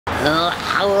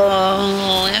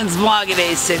It's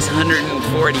Vlogger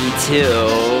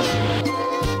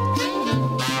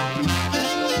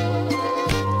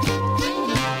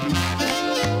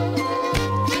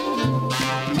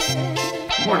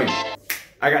Morning.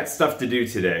 I got stuff to do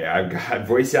today. I've got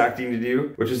voice acting to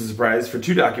do, which is a surprise for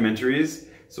 2 documentaries,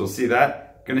 so we'll see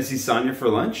that. Gonna see Sonia for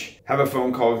lunch, have a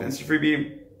phone call with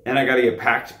InstaFreebie, and I gotta get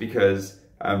packed because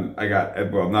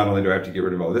well, not only do I have to get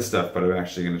rid of all this stuff, but I'm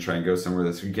actually gonna try and go somewhere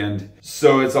this weekend.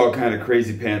 So it's all kind of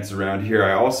crazy pants around here.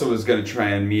 I also was gonna try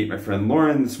and meet my friend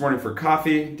Lauren this morning for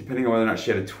coffee, depending on whether or not she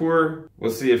had a tour.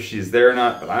 We'll see if she's there or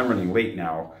not, but I'm running late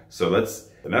now. So that's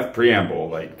enough preamble.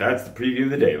 Like, that's the preview of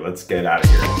the day. Let's get out of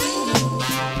here.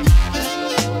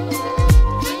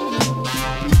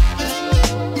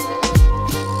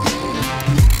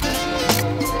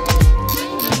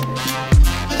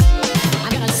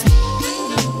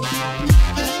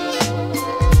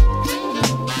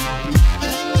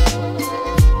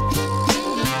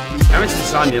 I haven't seen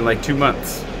Sonia in like 2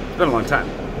 months. It's been a long time.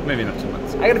 Maybe not 2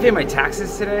 months. I gotta pay my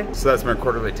taxes today. So that's my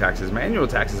quarterly taxes. My annual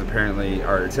taxes apparently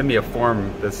send me a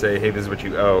form that say, hey, this is what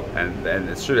you owe. And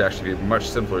it should actually be much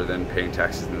simpler than paying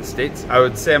taxes in the States. I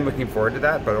would say I'm looking forward to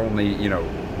that, but only, you know,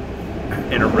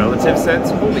 in a relative sense.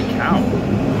 Holy cow.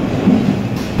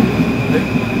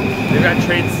 They've got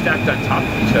trains stacked on top of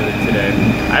each other today.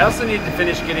 I also need to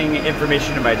finish getting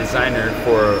information to my designer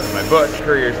for my book,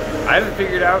 Couriers. I haven't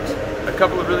figured out a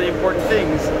couple of really important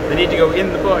things that need to go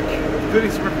in the book, including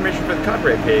some information for the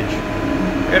copyright page.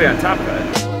 I gotta get on top of that.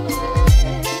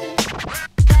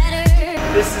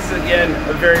 This is, again,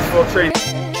 a very full train.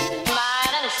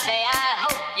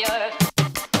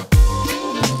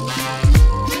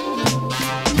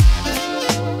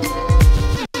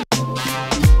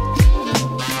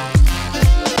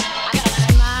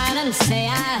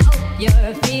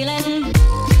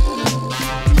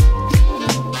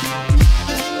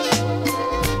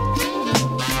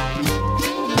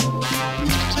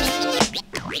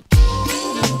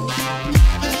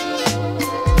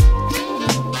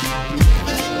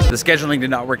 The scheduling did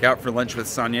not work out for lunch with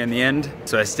Sonia in the end,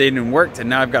 so I stayed and worked, and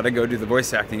now I've got to go do the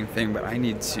voice acting thing, but I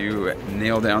need to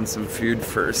nail down some food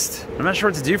first. I'm not sure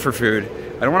what to do for food.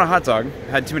 I don't want a hot dog.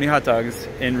 I had too many hot dogs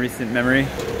in recent memory.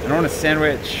 I don't want a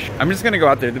sandwich. I'm just gonna go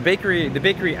out there. The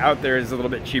bakery out there is a little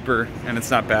bit cheaper, and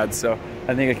it's not bad, so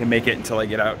I think I can make it until I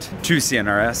get out to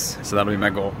CNRS, so that'll be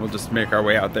my goal. We'll just make our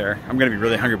way out there. I'm gonna be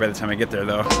really hungry by the time I get there,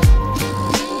 though.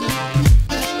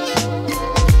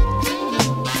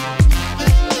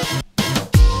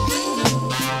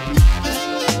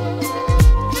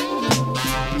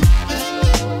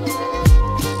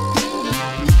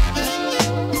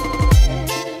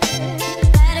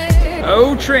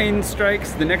 Oh, train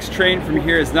strikes. The next train from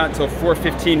here is not till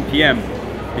 4:15 p.m.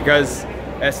 because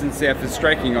SNCF is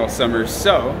striking all summer,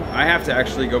 so I have to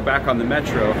actually go back on the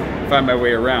metro, find my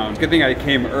way around. Good thing I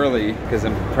came early because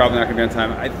I'm probably not gonna be on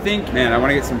time. I think, man, I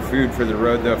wanna get some food for the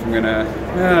road though if I'm gonna,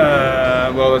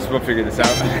 well, we'll figure this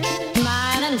out.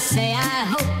 Smile and say, I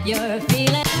hope you're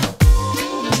feeling.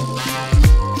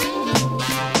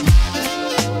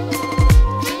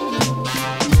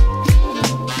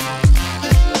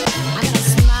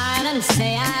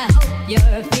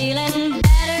 You're feeling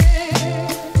better.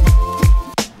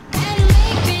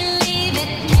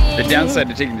 The downside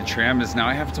to taking the tram is now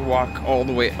I have to walk all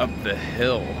the way up the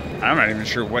hill. I'm not even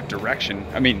sure what direction.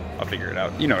 I mean, I'll figure it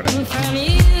out. You know what I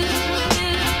mean.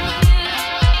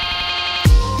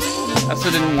 I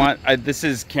also didn't want, this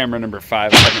is camera number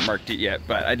 5, I haven't marked it yet,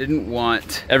 but I didn't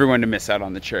want everyone to miss out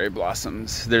on the cherry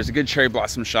blossoms. There's a good cherry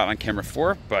blossom shot on camera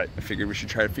 4, but I figured we should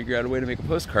try to figure out a way to make a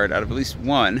postcard out of at least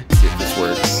one. See if this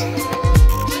works.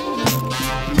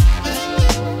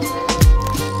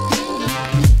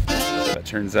 So that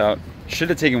turns out, should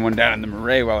have taken one down in the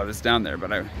Marais while I was down there,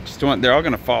 but I just don't want, they're all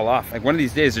gonna fall off. Like one of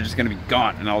these days, they're just gonna be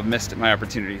gone and I'll have missed my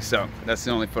opportunity. So that's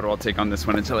the only photo I'll take on this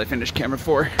one until I finish camera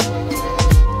 4.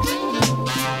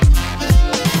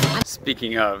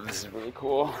 Speaking of, this is really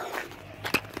cool.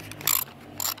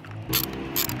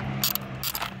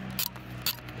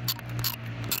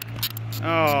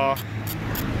 Oh.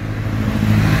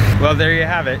 Well, there you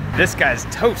have it. This guy's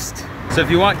toast. So if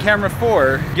you want camera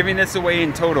 4, giving this away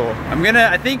in total,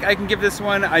 I think I can give this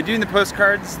one, I do the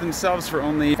postcards themselves for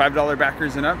only $5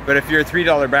 backers and up, but if you're a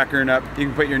 $3 backer and up, you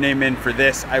can put your name in for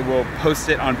this. I will post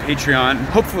it on Patreon,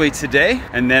 hopefully today,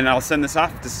 and then I'll send this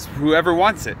off to whoever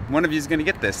wants it. One of you is gonna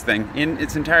get this thing in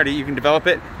its entirety. You can develop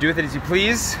it, do with it as you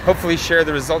please, hopefully share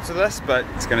the results with us, but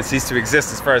it's gonna cease to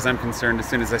exist as far as I'm concerned as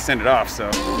soon as I send it off, so.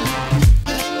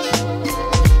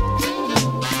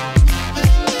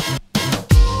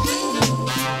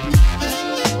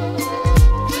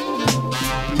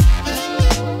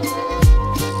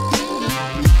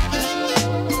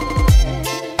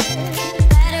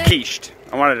 quiche.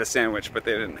 I wanted a sandwich, but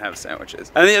they didn't have sandwiches.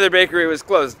 And the other bakery was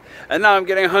closed. And now I'm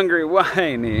getting hungry.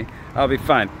 Whiny. I'll be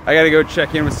fine. I gotta go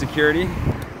check in with security.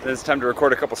 Then it's time to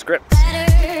record a couple scripts.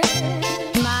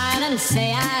 Smile and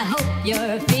say, I hope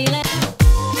you're feeling.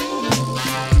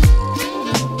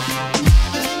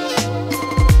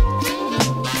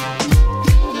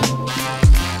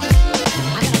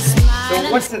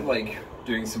 So what's it like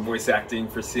doing some voice acting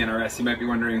for CNRS? You might be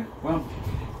wondering, well,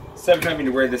 instead of having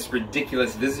to wear this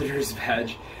ridiculous visitor's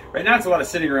badge, right now it's a lot of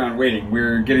sitting around waiting.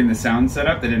 We're getting the sound set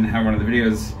up. They didn't have one of the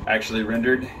videos actually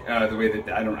rendered the way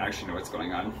that I don't actually know what's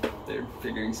going on. They're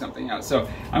figuring something out. So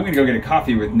I'm gonna go get a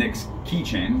coffee with Nick's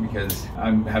keychain because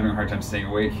I'm having a hard time staying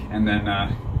awake, and then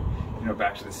you know,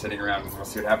 back to the sitting around and we'll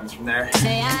see what happens from there.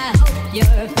 Say, I hope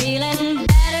you're feeling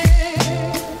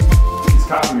better. These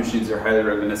coffee machines are highly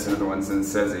reminiscent of the ones in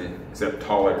Sezi, except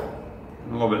taller.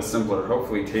 A little bit simpler,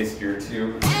 hopefully tastier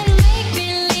too. And make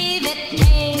believe it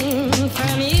came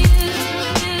from you.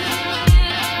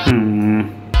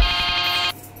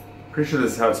 Pretty sure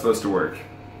this is how it's supposed to work.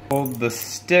 Hold the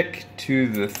stick to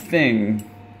the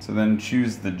thing, so then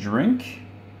choose the drink?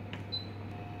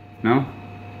 No?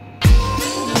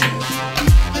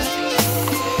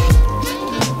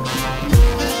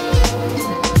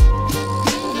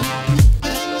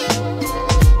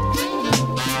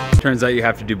 Turns out you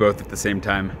have to do both at the same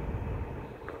time.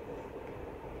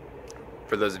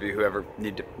 For those of you who ever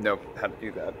need to know how to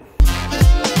do that.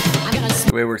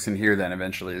 The way it works in here then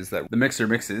eventually is that the mixer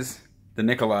mixes the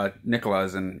Nicolas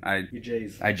and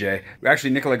IJ. Actually,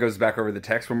 Nicola goes back over the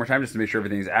text one more time just to make sure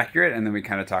everything's accurate, and then we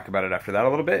kind of talk about it after that a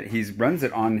little bit. He runs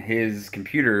it on his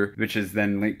computer, which is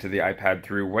then linked to the iPad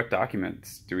through what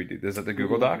documents do we do? Is that the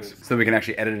Google Docs? So we can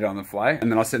actually edit it on the fly.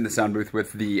 And then I'll sit in the sound booth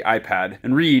with the iPad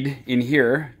and read in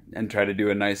here and try to do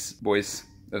a nice voice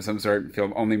of some sort.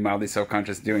 Feel only mildly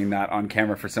self-conscious doing that on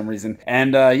camera for some reason.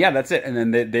 And yeah, that's it. And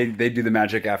then they do the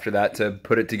magic after that to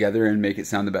put it together and make it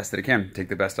sound the best that it can. Take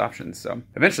the best options. So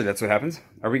eventually that's what happens.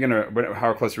 Are we gonna,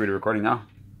 how close are we to recording now?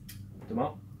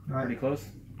 Tomorrow? Pretty close?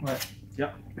 What?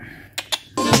 Yep.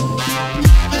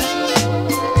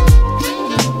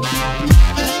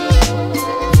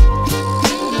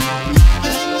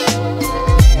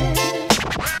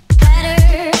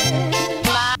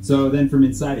 So then from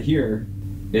inside here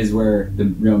is where the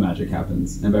real magic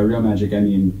happens. And by real magic, I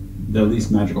mean the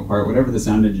least magical part. Whatever the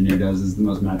sound engineer does is the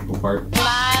most magical part. I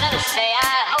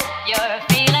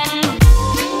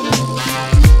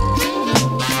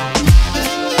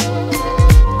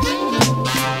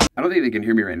don't think they can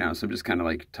hear me right now, so I'm just kind of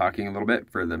like talking a little bit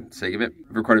for the sake of it.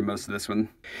 I've recorded most of this one.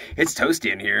 It's toasty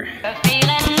in here.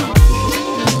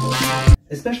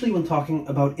 Especially when talking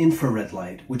about infrared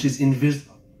light, which is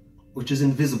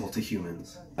invisible to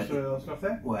humans.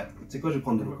 Ouais. C'est quoi, je vais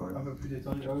prendre de l'eau quand même.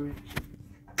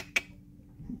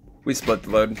 We split the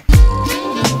load.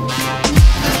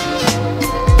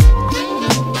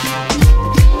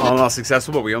 All in all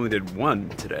successful, but we only did one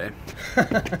today.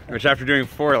 Which after doing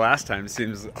 4 last time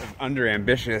seems under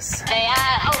ambitious.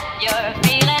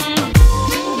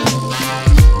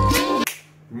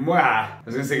 Mwah. I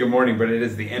was gonna say good morning, but it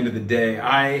is the end of the day.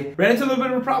 I ran into a little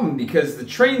bit of a problem because the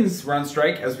trains were on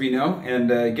strike, as we know, and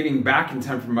getting back in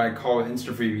time for my call with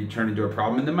InstaFreebie turned into a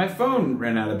problem, and then my phone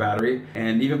ran out of battery,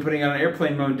 and even putting it on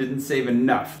airplane mode didn't save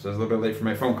enough, so I was a little bit late for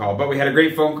my phone call, but we had a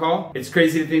great phone call. It's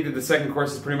crazy to think that the second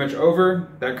course is pretty much over.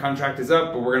 That contract is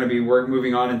up, but we're gonna be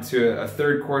moving on into a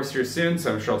third course here soon,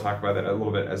 so I'm sure I'll talk about that a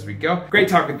little bit as we go. Great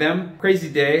talk with them. Crazy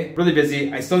day, really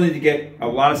busy. I still need to get a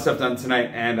lot of stuff done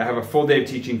tonight, and I have a full day of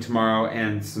teaching tomorrow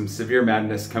and some severe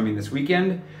madness coming this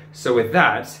weekend. So with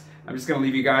that, I'm just gonna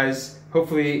leave you guys.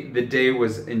 Hopefully the day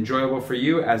was enjoyable for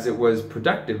you as it was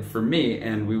productive for me,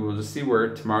 and we will just see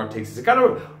where tomorrow takes us. It got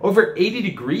over 80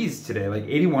 degrees today, like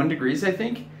 81 degrees I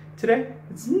think today.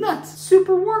 It's nuts,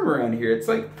 super warm around here. It's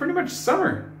like pretty much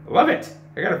summer. I love it.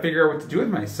 I gotta figure out what to do with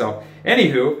myself.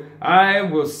 Anywho, I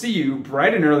will see you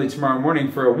bright and early tomorrow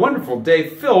morning for a wonderful day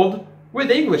filled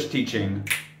with English teaching.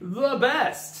 The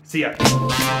best. See ya.